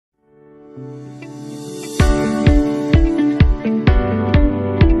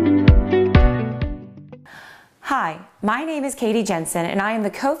Hi, my name is Katie Jensen, and I am the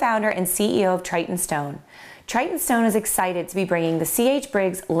co-founder and CEO of Triton Stone. Triton Stone is excited to be bringing the C.H.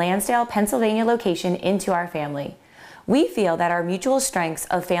 Briggs Lansdale, Pennsylvania location into our family. We feel that our mutual strengths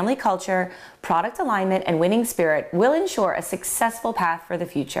of family culture, product alignment, and winning spirit will ensure a successful path for the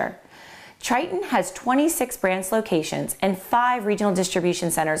future. Triton has 26 branch locations and 5 regional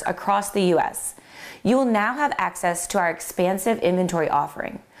distribution centers across the U.S. You will now have access to our expansive inventory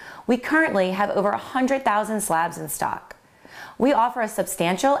offering. We currently have over 100,000 slabs in stock. We offer a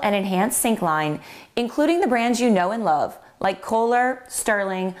substantial and enhanced sink line, including the brands you know and love, like Kohler,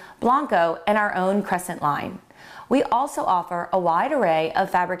 Sterling, Blanco, and our own Crescent line. We also offer a wide array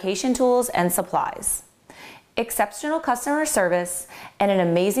of fabrication tools and supplies. Exceptional customer service and an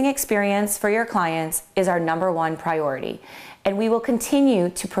amazing experience for your clients is our #1 priority, and we will continue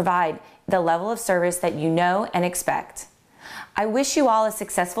to provide the level of service that you know and expect. I wish you all a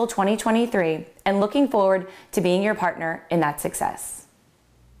successful 2023 and looking forward to being your partner in that success.